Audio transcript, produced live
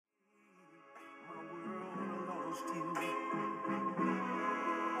lost you.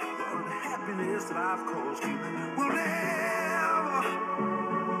 Well, the happiness that I've caused you will never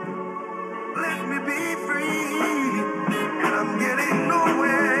let me be free. And I'm getting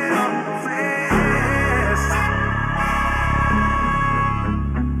nowhere fast.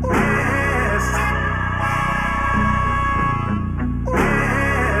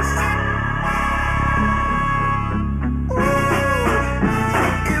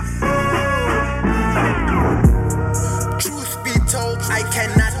 I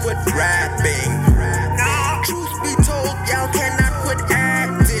cannot quit rapping. Truth be told, y'all cannot quit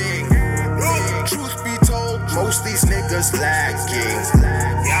acting. Truth be told, most these niggas lacking.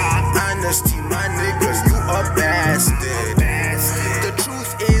 Honesty, my niggas, you a bastard. The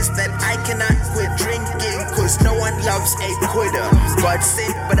truth is that I cannot quit drinking, cause no one loves a quitter. God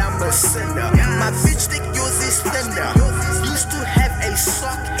said, but I'm a sinner. My bitch think yours is thinner. Used to have a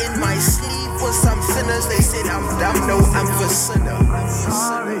sock in my sleeve for some sinners. They said I'm dumb, no, I'm for sinner.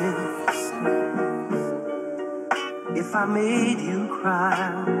 Sorry if I made you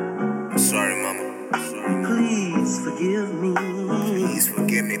cry. Sorry, mama. Sorry. Please forgive me. Please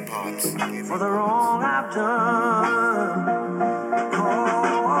forgive me, pops. For the wrong I've done.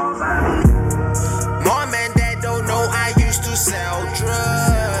 Mom and dad don't know I used to sell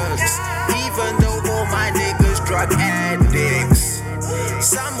drugs, even though all my niggas drug addicts.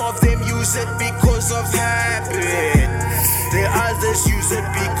 Some of them use it because of habit. The others use it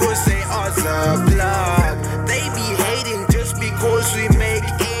because they are the blood. They be hating just because we make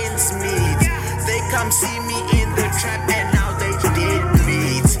ends meet. They come see me in the trap and now they did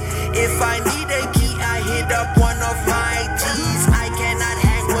meet. If I need a key, I hit up one of my G's. I cannot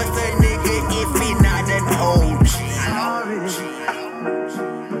hang with a nigga if he not an OG. Sorry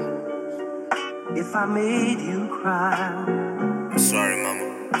if I made you cry. Sorry, mama.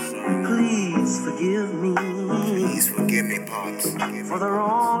 Sorry. Please forgive me. Please forgive me, pops. For the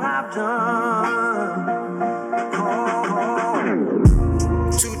wrong I've done.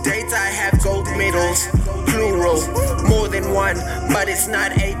 To date, I have gold medals, plural, more than one, but it's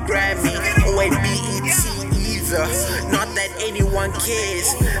not a Grammy or a BET either. Not that anyone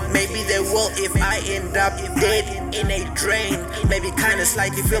cares. Maybe they will if I end up dead in a drain. Maybe kinda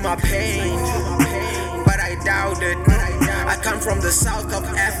slightly feel my pain, but I doubt it. I come from the south of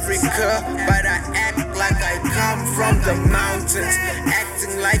Africa, but I act like I come from the mountains.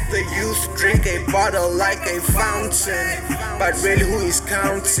 Acting like the youth drink a bottle like a fountain. But really, who is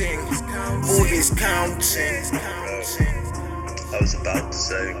counting? Who is counting? I was about to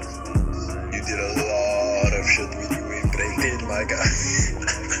say, you did a lot of shit when you were in grade 10, my guy.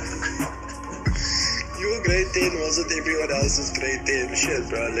 Your grade 10 wasn't everyone else's grade 10. Shit,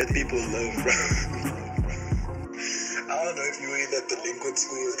 bro. Let people live, bro. I don't know if you were in that delinquent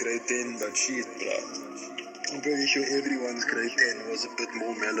school with grade 10, but shit, bro. I'm pretty sure everyone's grade 10 was a bit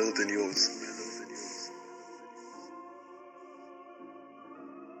more mellow than yours.